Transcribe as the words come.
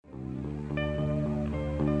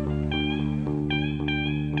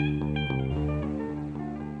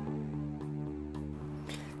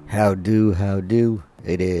How do.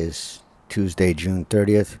 It is Tuesday, June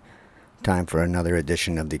 30th. Time for another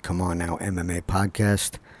edition of the Come On Now MMA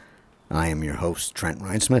podcast. I am your host, Trent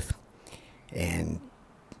Reinsmith. And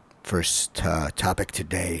first topic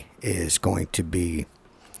today is going to be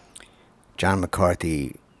John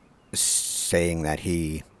McCarthy saying that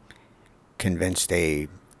he convinced a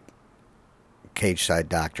cage-side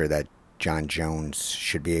doctor that John Jones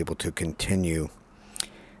should be able to continue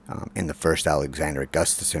in the first Alexander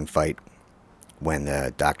Gustafsson fight, when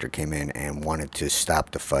the doctor came in and wanted to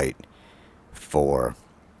stop the fight for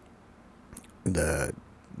the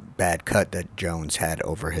bad cut that Jones had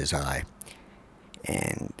over his eye.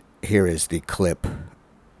 And here is the clip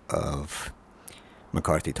of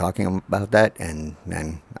McCarthy talking about that, and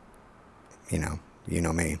then, you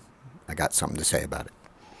know me, I got something to say about it.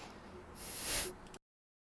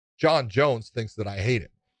 John Jones thinks that I hate him,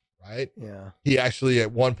 right? Yeah. He actually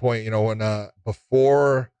at one point, when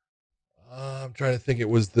before, I'm trying to think, it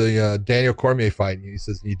was the Daniel Cormier fight. He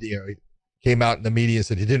says he came out in the media and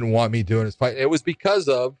said he didn't want me doing his fight. It was because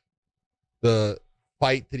of the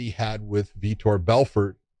fight that he had with Vitor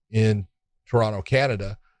Belfort in Toronto,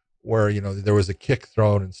 Canada, where, there was a kick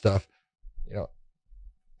thrown and stuff.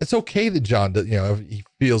 It's okay that John, he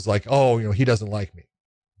feels like, he doesn't like me.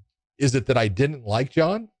 Is it that I didn't like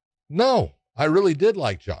John? No, I really did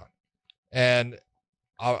like John. And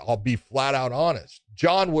I'll be flat out honest.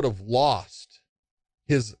 John would have lost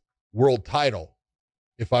his world title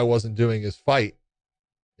if I wasn't doing his fight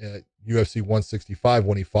at UFC 165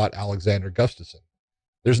 when he fought Alexander Gustafsson.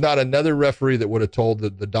 There's not another referee that would have told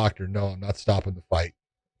the doctor, no, I'm not stopping the fight,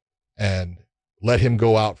 and let him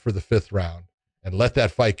go out for the fifth round and let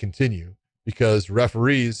that fight continue, because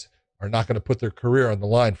referees are not going to put their career on the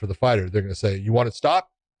line for the fighter. They're going to say, you want to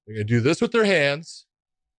stop? They're going to do this with their hands,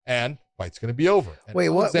 and fight's going to be over. And Wait,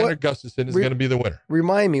 Alexander Gustafsson is going to be the winner.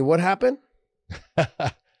 Remind me, what happened?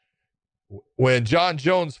 When John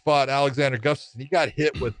Jones fought Alexander Gustafsson, he got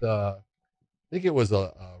hit with, I think it was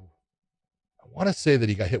I want to say that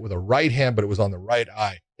he got hit with a right hand, but it was on the right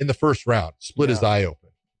eye in the first round, split his eye open.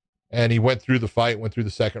 And he went through the fight, went through the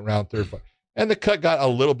second round, third fight. And the cut got a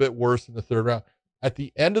little bit worse in the third round. At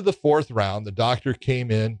the end of the fourth round, the doctor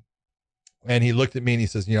came in and he looked at me and he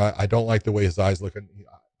says, I don't like the way his eyes look.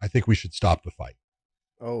 I think we should stop the fight.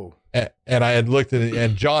 Oh. And I had looked at it,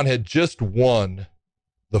 and John had just won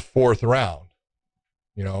the fourth round,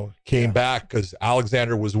 came back because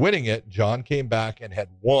Alexander was winning it. John came back and had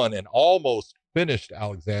won and almost finished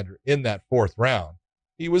Alexander in that fourth round.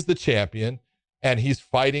 He was the champion, and he's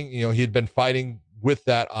fighting, he had been fighting with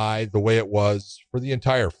that eye the way it was for the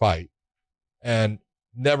entire fight, and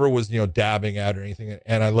never was, dabbing at or anything.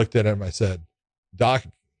 And I looked at him, I said, Doc,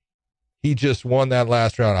 he just won that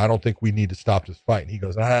last round. I don't think we need to stop this fight. And he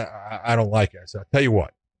goes, I don't like it. I said, I'll tell you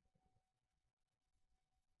what,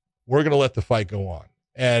 we're going to let the fight go on.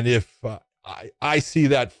 And if I see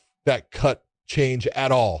that cut change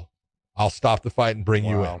at all, I'll stop the fight and bring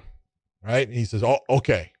you in. Right. And he says, oh,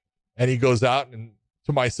 okay. And he goes out, and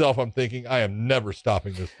to myself, I'm thinking, I am never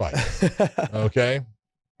stopping this fight. Okay.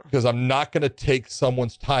 Because I'm not going to take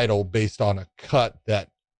someone's title based on a cut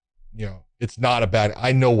that, it's not a bad,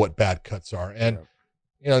 I know what bad cuts are. And,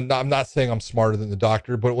 I'm not saying I'm smarter than the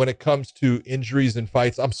doctor, but when it comes to injuries and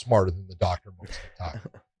fights, I'm smarter than the doctor most of the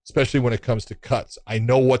time, especially when it comes to cuts. I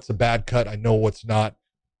know what's a bad cut. I know what's not.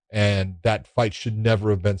 And that fight should never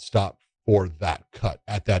have been stopped for that cut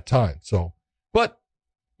at that time. So, but,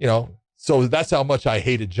 so that's how much I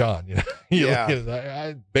hated John.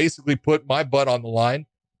 I basically put my butt on the line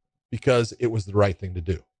because it was the right thing to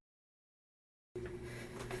do.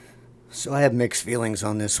 So I have mixed feelings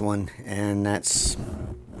on this one, and that's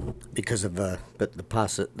because of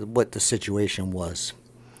what the situation was.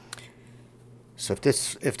 So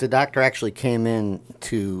if the doctor actually came in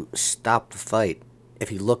to stop the fight, if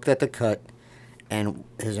he looked at the cut and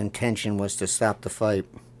his intention was to stop the fight,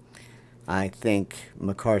 I think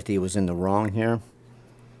McCarthy was in the wrong here,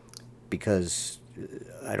 because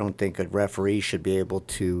I don't think a referee should be able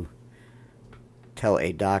to tell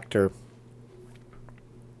a doctor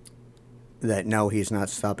that no, he's not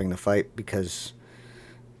stopping the fight because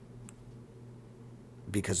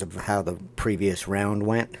of how the previous round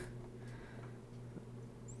went.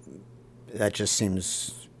 That just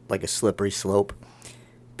seems like a slippery slope,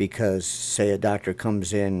 because say a doctor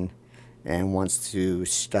comes in and wants to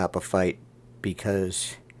stop a fight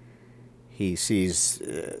because he sees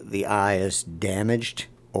the eye is damaged,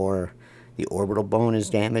 or the orbital bone is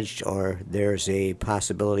damaged, or there's a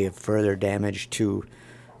possibility of further damage to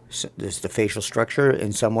the facial structure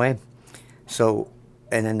in some way. So,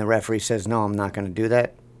 and then the referee says, no, I'm not going to do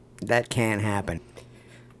that. That can't happen.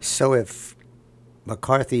 So if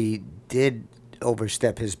McCarthy did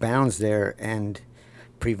overstep his bounds there and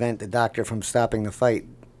prevent the doctor from stopping the fight,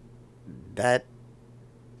 that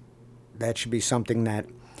that should be something that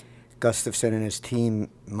Gustafsson and his team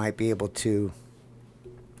might be able to.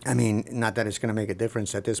 I mean, not that it's going to make a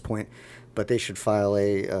difference at this point, but they should file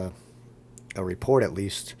a report at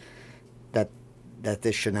least that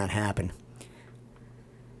this should not happen,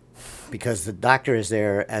 because the doctor is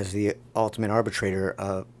there as the ultimate arbitrator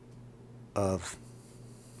of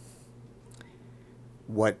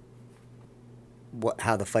what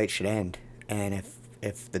how the fight should end. And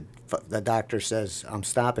if the doctor says I'm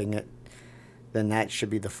stopping it, then that should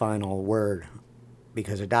be the final word,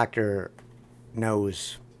 because a doctor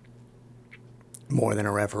knows more than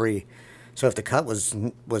a referee. So if the cut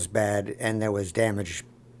was bad and there was damage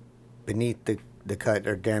beneath the cut,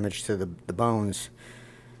 or damage to the bones,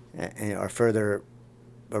 or further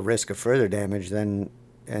a risk of further damage, then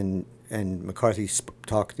and McCarthy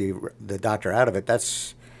talked the doctor out of it,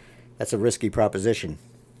 that's a risky proposition.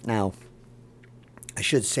 Now, I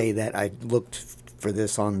should say that I looked for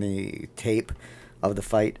this on the tape of the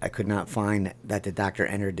fight. I could not find that the doctor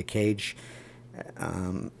entered the cage.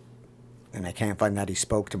 And I can't find that he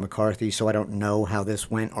spoke to McCarthy, so I don't know how this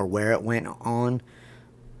went or where it went on,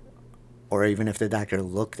 or even if the doctor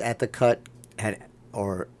looked at the cut,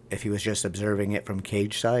 or if he was just observing it from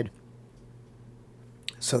cage side.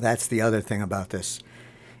 So that's the other thing about this.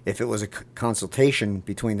 If it was a consultation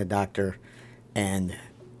between the doctor and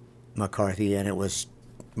McCarthy, and it was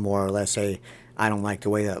more or less I don't like the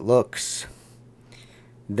way that looks,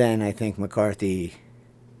 then I think McCarthy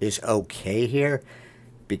is okay here,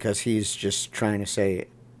 because he's just trying to say,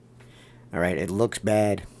 all right, it looks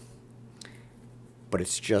bad, but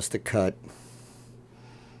it's just a cut,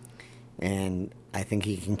 and I think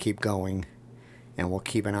he can keep going, and we'll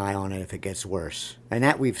keep an eye on it if it gets worse. And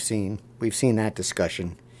that we've seen that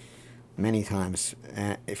discussion many times.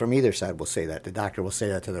 From either side will say that. The doctor will say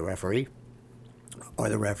that to the referee, or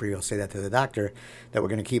the referee will say that to the doctor, that we're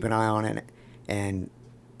going to keep an eye on it, and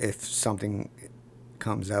if something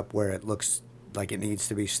comes up where it looks like it needs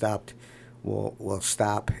to be stopped, we'll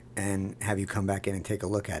stop and have you come back in and take a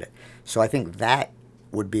look at it. So I think that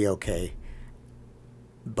would be okay.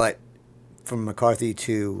 But from McCarthy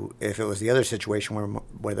to, if it was the other situation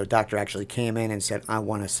where the doctor actually came in and said, I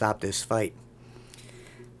want to stop this fight,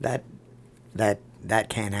 that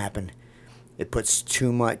can't happen. It puts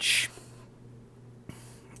too much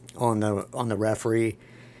on the referee,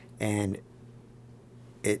 and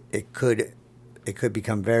it could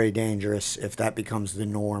become very dangerous if that becomes the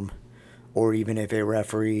norm, or even if a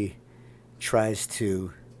referee tries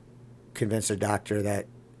to convince a doctor that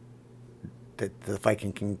the fight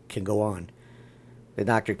can go on. The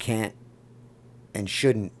doctor can't and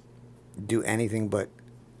shouldn't do anything but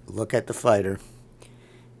look at the fighter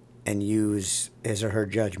and use his or her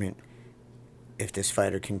judgment if this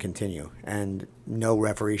fighter can continue. And no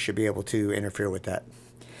referee should be able to interfere with that.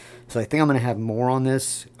 So I think I'm going to have more on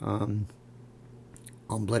this on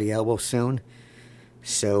Bloody Elbow soon.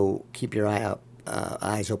 So keep your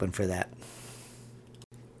eyes open for that.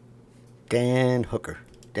 Dan Hooker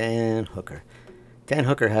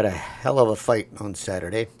had a hell of a fight on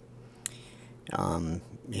Saturday.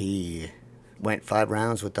 He went 5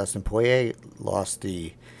 rounds with Dustin Poirier, lost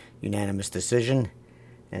the unanimous decision,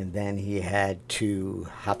 and then he had to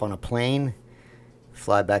hop on a plane,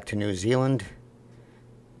 fly back to New Zealand.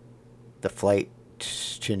 The flight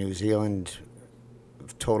to New Zealand,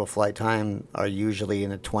 total flight time, are usually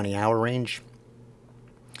in the 20-hour range.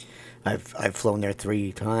 I've flown there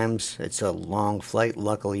 3 times. It's a long flight.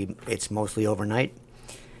 Luckily, it's mostly overnight.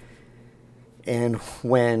 And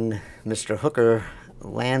when Mr. Hooker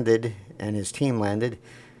landed and his team landed,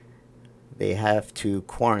 they have to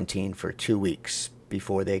quarantine for 2 weeks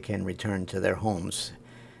before they can return to their homes.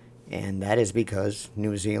 And that is because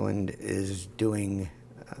New Zealand is doing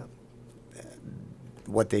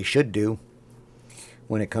what they should do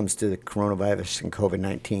when it comes to the coronavirus and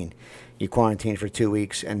COVID-19. You quarantine for 2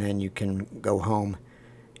 weeks and then you can go home.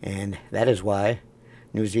 And that is why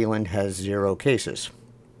New Zealand has 0 cases.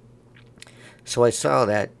 So I saw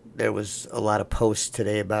that there was a lot of posts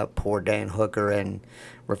today about poor Dan Hooker, and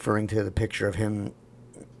referring to the picture of him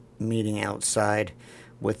meeting outside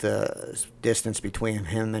with a distance between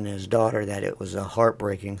him and his daughter, that it was a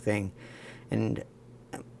heartbreaking thing. And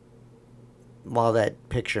while that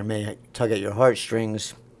picture may tug at your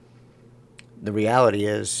heartstrings, the reality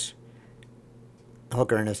is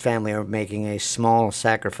Hooker and his family are making a small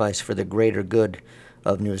sacrifice for the greater good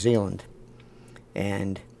of New Zealand.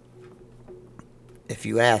 And if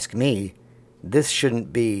you ask me, this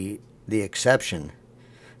shouldn't be the exception.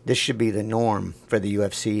 This should be the norm for the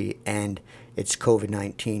UFC and its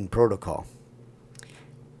COVID-19 protocol.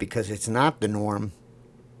 Because it's not the norm,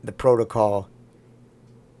 the protocol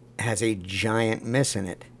has a giant miss in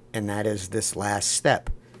it, and that is this last step.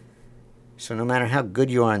 So no matter how good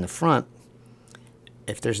you are in the front,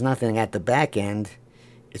 if there's nothing at the back end,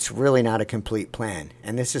 it's really not a complete plan.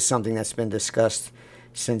 And this is something that's been discussed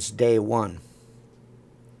since day one.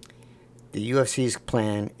 The UFC's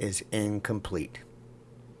plan is incomplete.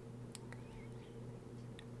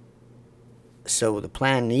 So the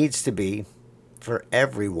plan needs to be for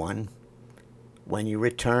everyone, when you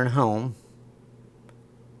return home,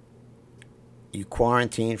 you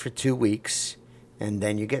quarantine for 2 weeks, and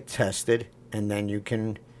then you get tested, and then you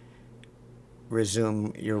can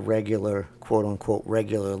resume your regular, quote-unquote,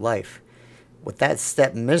 regular life. With that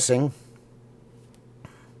step missing,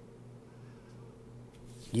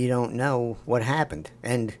 you don't know what happened.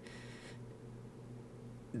 And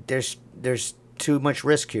there's too much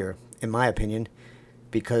risk here, in my opinion,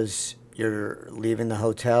 because you're leaving the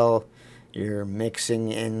hotel, you're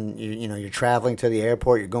mixing in, you're traveling to the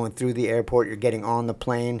airport, you're going through the airport, you're getting on the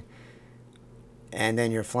plane, and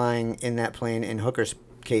then you're flying in that plane, in Hooker's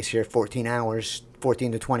case here, 14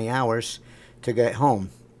 to 20 hours to get home.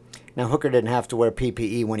 Now, Hooker didn't have to wear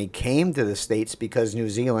PPE when he came to the States because New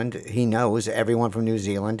Zealand, he knows everyone from New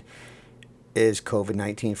Zealand is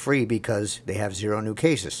COVID-19 free because they have 0 new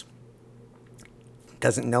cases.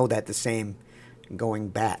 Doesn't know that the same going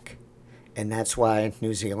back. And that's why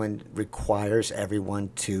New Zealand requires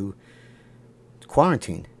everyone to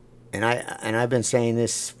quarantine. And I've been saying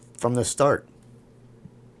this from the start.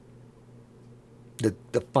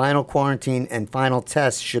 The final quarantine and final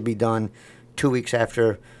test should be done 2 weeks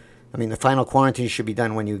after. The final quarantine should be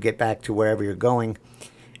done when you get back to wherever you're going,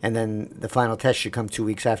 and then the final test should come 2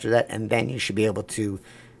 weeks after that, and then you should be able to,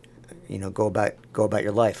 go about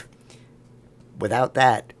your life. Without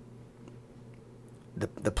that,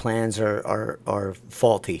 the plans are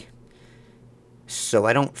faulty. So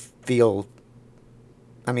I don't feel.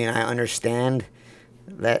 I understand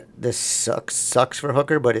that this sucks for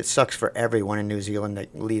Hooker, but it sucks for everyone in New Zealand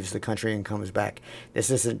that leaves the country and comes back. This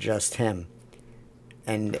isn't just him,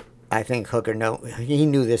 and I think Hooker he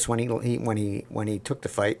knew this when he took the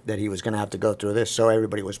fight, that he was going to have to go through this, so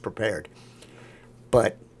everybody was prepared.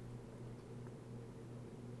 But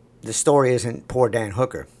the story isn't poor Dan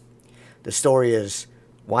Hooker. The story is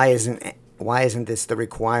why isn't this the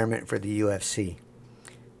requirement for the UFC?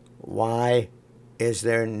 Why is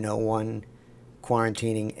there no one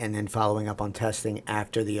quarantining and then following up on testing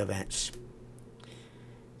after the events?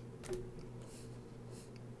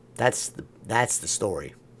 That's the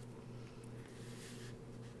story.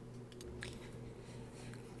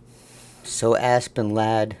 So Aspen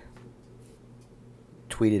Ladd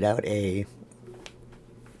tweeted out an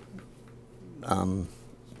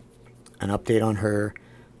update on her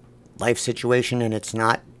life situation, and it's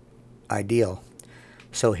not ideal.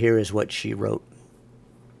 So here is what she wrote.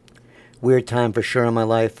 Weird time for sure in my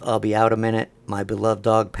life. I'll be out a minute. My beloved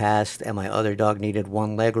dog passed, and my other dog needed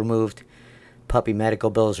one leg removed. Puppy medical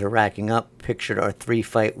bills are racking up. Pictured are 3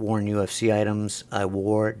 fight-worn UFC items I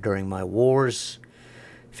wore during my wars.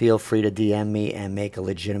 Feel free to DM me and make a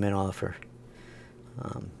legitimate offer.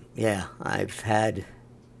 I've had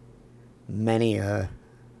many a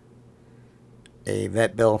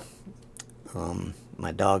vet bill.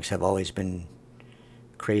 My dogs have always been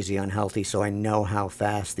crazy unhealthy, so I know how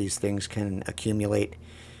fast these things can accumulate,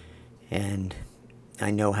 and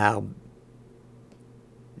I know how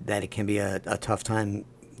that it can be a tough time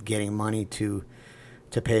getting money to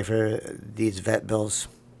pay for these vet bills.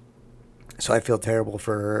 So I feel terrible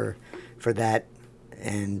for her for that,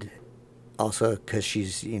 and also because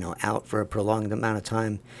she's out for a prolonged amount of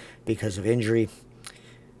time because of injury.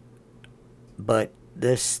 But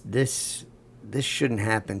this shouldn't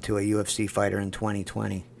happen to a UFC fighter in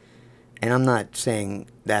 2020. And I'm not saying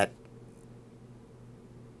that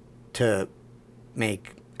to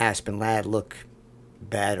make Aspen Ladd look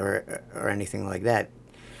bad or anything like that.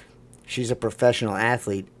 She's a professional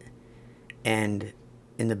athlete, and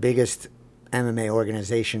in the biggest MMA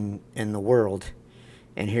organization in the world,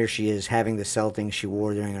 and here she is having to sell things she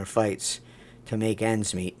wore during her fights to make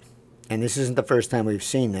ends meet. And this isn't the first time we've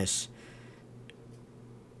seen this,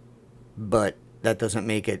 but that doesn't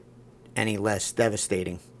make it any less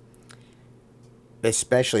devastating.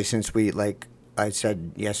 Especially since we, like I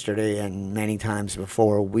said yesterday and many times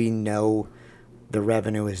before, we know the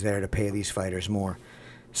revenue is there to pay these fighters more.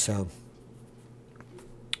 So,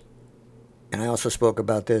 and I also spoke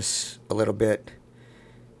about this a little bit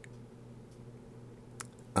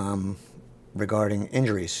regarding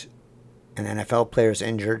injuries. an NFL player is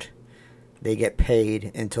injured, they get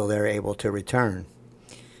paid until they're able to return.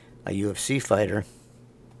 A UFC fighter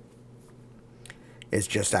is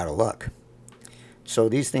just out of luck. So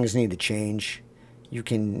these things need to change.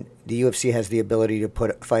 The UFC has the ability to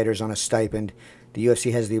put fighters on a stipend. The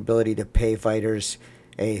UFC has the ability to pay fighters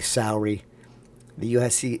a salary. The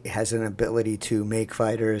UFC has an ability to make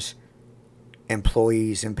fighters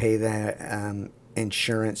employees and pay their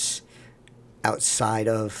insurance outside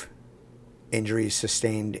of injuries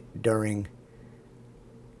sustained during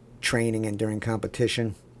training and during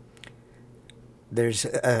competition. There's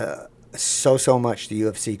so much the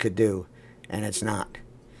UFC could do, and it's not,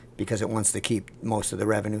 because it wants to keep most of the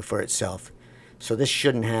revenue for itself. So this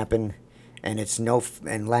shouldn't happen, and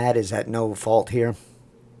and Ladd is at no fault here.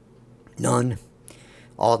 None.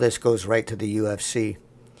 All this goes right to the UFC,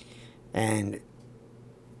 and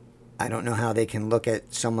I don't know how they can look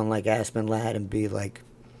at someone like Aspen Ladd and be like,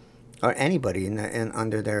 or anybody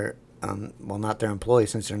under their, well, not their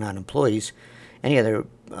employees, since they're not employees, any other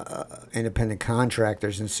independent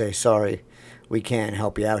contractors, and say, sorry, we can't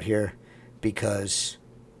help you out here because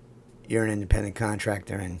you're an independent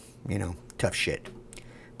contractor and, tough shit.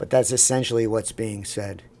 But that's essentially what's being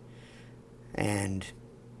said. And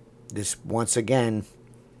this, once again,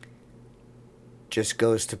 just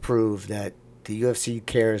goes to prove that the UFC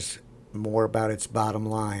cares more about its bottom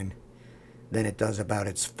line than it does about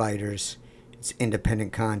its fighters, its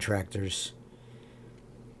independent contractors.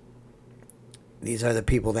 These are the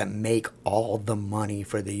people that make all the money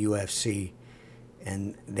for the UFC,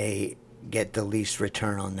 and they get the least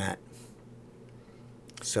return on that.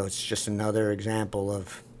 So it's just another example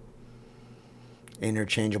of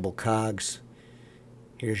interchangeable cogs.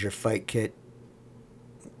 Here's your fight kit,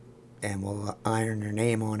 and we'll iron your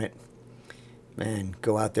name on it. And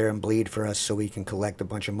go out there and bleed for us so we can collect a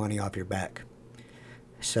bunch of money off your back.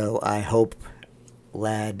 So I hope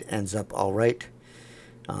Ladd ends up all right.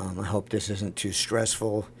 I hope this isn't too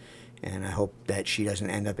stressful, and I hope that she doesn't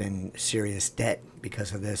end up in serious debt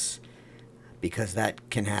because of this, because that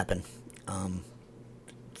can happen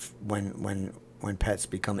when pets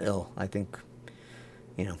become ill. I think,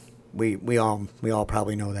 we all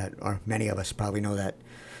probably know that, or many of us probably know that.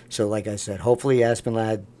 So like I said, hopefully Aspen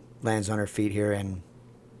Ladd lands on her feet here and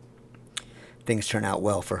things turn out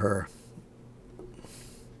well for her.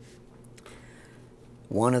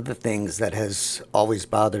 One of the things that has always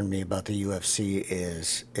bothered me about the UFC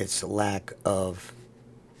is its lack of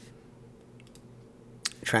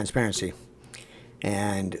transparency.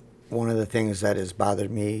 And one of the things that has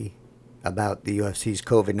bothered me about the UFC's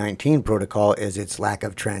COVID-19 protocol is its lack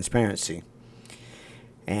of transparency.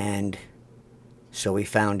 And so we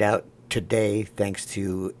found out today, thanks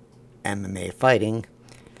to MMA fighting,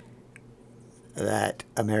 that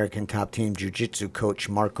American top team jiu-jitsu coach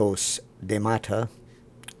Marcos Damata,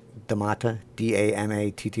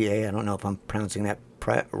 D-A-M-A-T-T-A, I don't know if I'm pronouncing that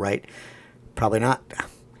right, probably not,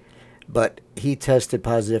 but he tested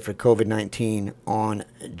positive for COVID-19 on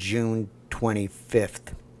June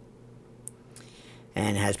 25th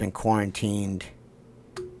and has been quarantined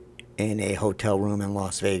in a hotel room in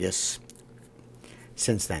Las Vegas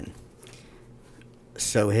since then.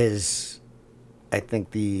 So I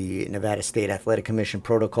think the Nevada State Athletic Commission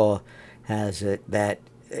protocol has it that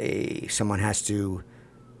someone has to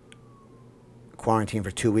quarantine for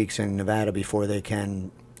 2 weeks in Nevada before they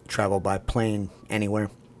can travel by plane anywhere.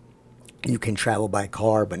 You can travel by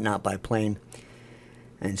car, but not by plane.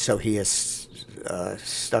 And so he is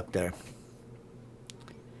stuck there.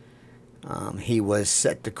 He was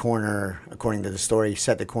set the corner, according to the story,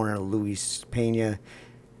 set the corner Luis Pena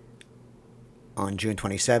on June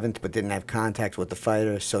 27th, but didn't have contact with the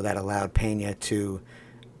fighter, so that allowed Pena to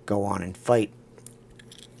go on and fight.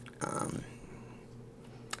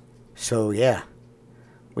 So yeah,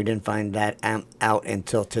 we didn't find that out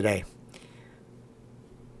until today.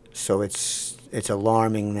 So it's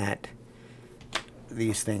alarming that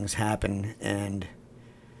these things happen and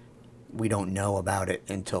we don't know about it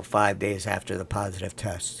until 5 days after the positive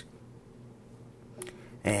test.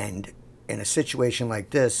 And in a situation like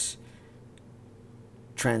this,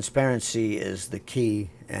 transparency is the key,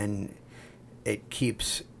 and it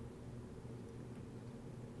keeps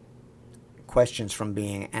questions from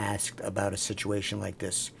being asked about a situation like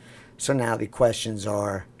this. So now the questions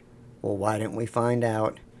are, well, why didn't we find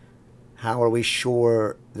out? How are we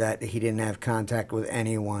sure that he didn't have contact with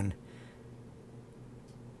anyone?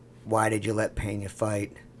 Why did you let Pena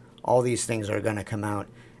fight? All these things are going to come out,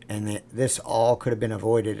 and this all could have been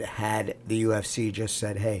avoided had the UFC just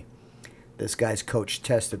said, hey, this guy's coach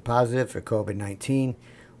tested positive for COVID-19.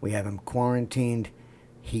 We have him quarantined.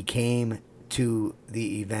 He came to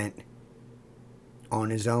the event on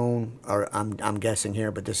his own, or I'm guessing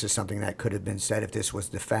here, but this is something that could have been said if this was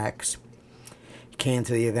the facts. He came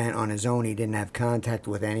to the event on his own. He didn't have contact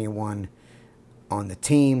with anyone on the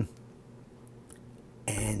team,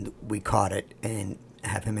 and we caught it and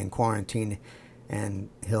have him in quarantine, and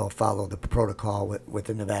he'll follow the protocol with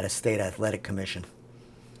the Nevada State Athletic Commission.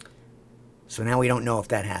 So now we don't know if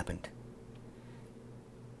that happened.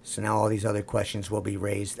 So now all these other questions will be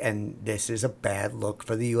raised, and this is a bad look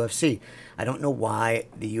for the UFC. I don't know why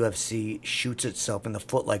the UFC shoots itself in the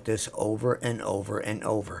foot like this over and over and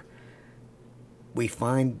over.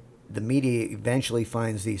 The media eventually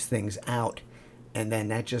finds these things out, and then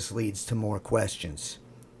that just leads to more questions.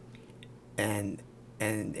 And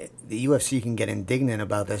the UFC can get indignant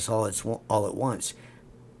about this all at once,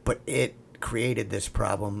 but it created this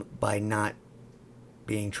problem by not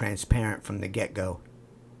being transparent from the get-go.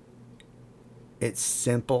 It's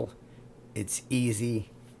simple, it's easy,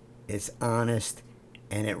 it's honest,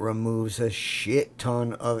 and it removes a shit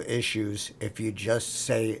ton of issues if you just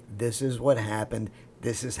say, this is what happened,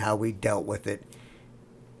 this is how we dealt with it,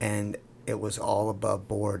 and it was all above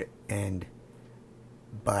board and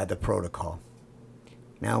by the protocol.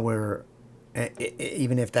 Now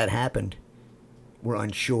even if that happened, we're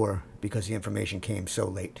unsure because the information came so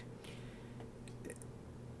late.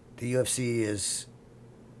 The UFC is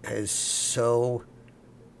so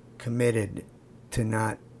committed to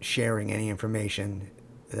not sharing any information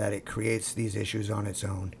that it creates these issues on its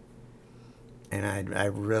own. And I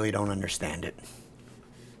really don't understand it.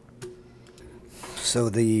 So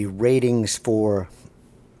the ratings for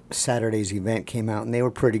Saturday's event came out, and they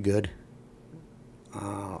were pretty good.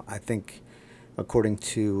 I think, according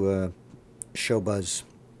to Showbuzz,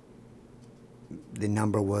 the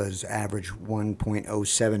number was average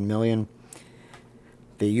 1.07 million.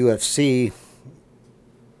 The UFC,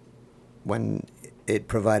 when it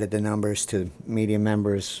provided the numbers to media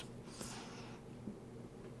members,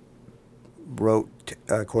 wrote,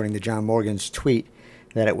 according to John Morgan's tweet,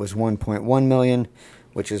 that it was 1.1 million,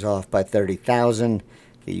 which is off by 30,000.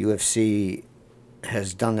 The UFC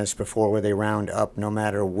has done this before where they round up no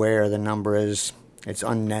matter where the number is. It's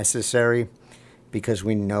unnecessary because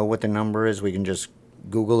we know what the number is. We can just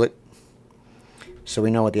Google it, so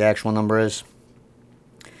we know what the actual number is.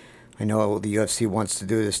 I know the UFC wants to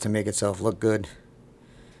do this to make itself look good,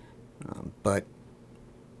 but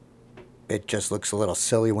it just looks a little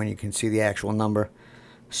silly when you can see the actual number.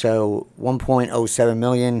 So 1.07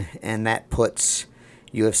 million, and that puts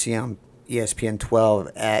UFC on ESPN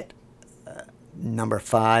 12 at number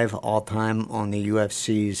 5 all time on the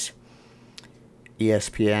UFC's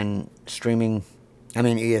ESPN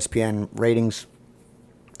ratings.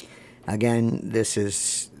 Again,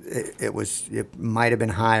 it might have been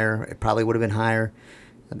higher. It probably would have been higher.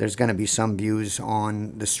 There's going to be some views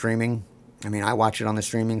on the streaming. I mean, I watch it on the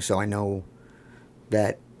streaming, so I know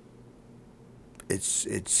that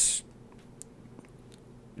it's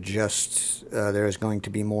just there's going to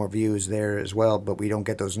be more views there as well, but we don't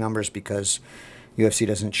get those numbers because UFC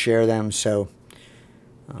doesn't share them. So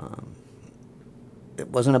it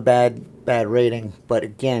wasn't a bad rating, but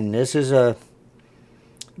again, this is a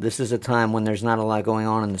time when there's not a lot going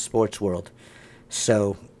on in the sports world.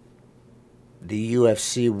 So the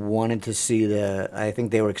UFC wanted to see I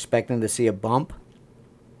think they were expecting to see a bump,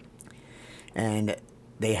 and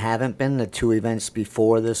they haven't been. The two events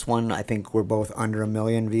before this one, I think, were both under 1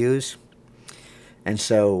 million views. And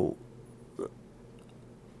so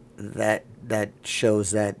that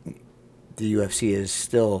shows that the UFC is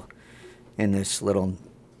still in this little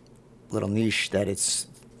niche that it's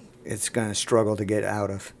going to struggle to get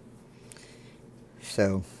out of.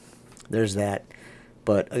 So there's that.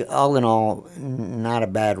 But all in all, not a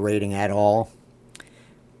bad rating at all.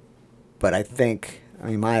 But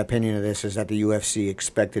my opinion of this is that the UFC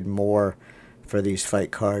expected more for these fight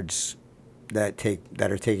cards that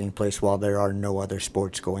are taking place while there are no other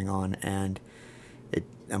sports going on, and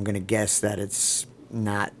I'm going to guess that it's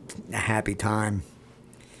not a happy time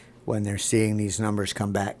when they're seeing these numbers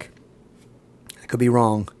come back. I could be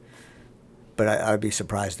wrong, but I'd be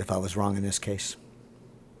surprised if I was wrong in this case.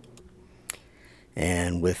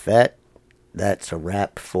 And with that, that's a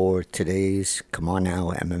wrap for today's Come On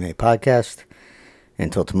Now MMA podcast.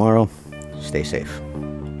 Until tomorrow, stay safe.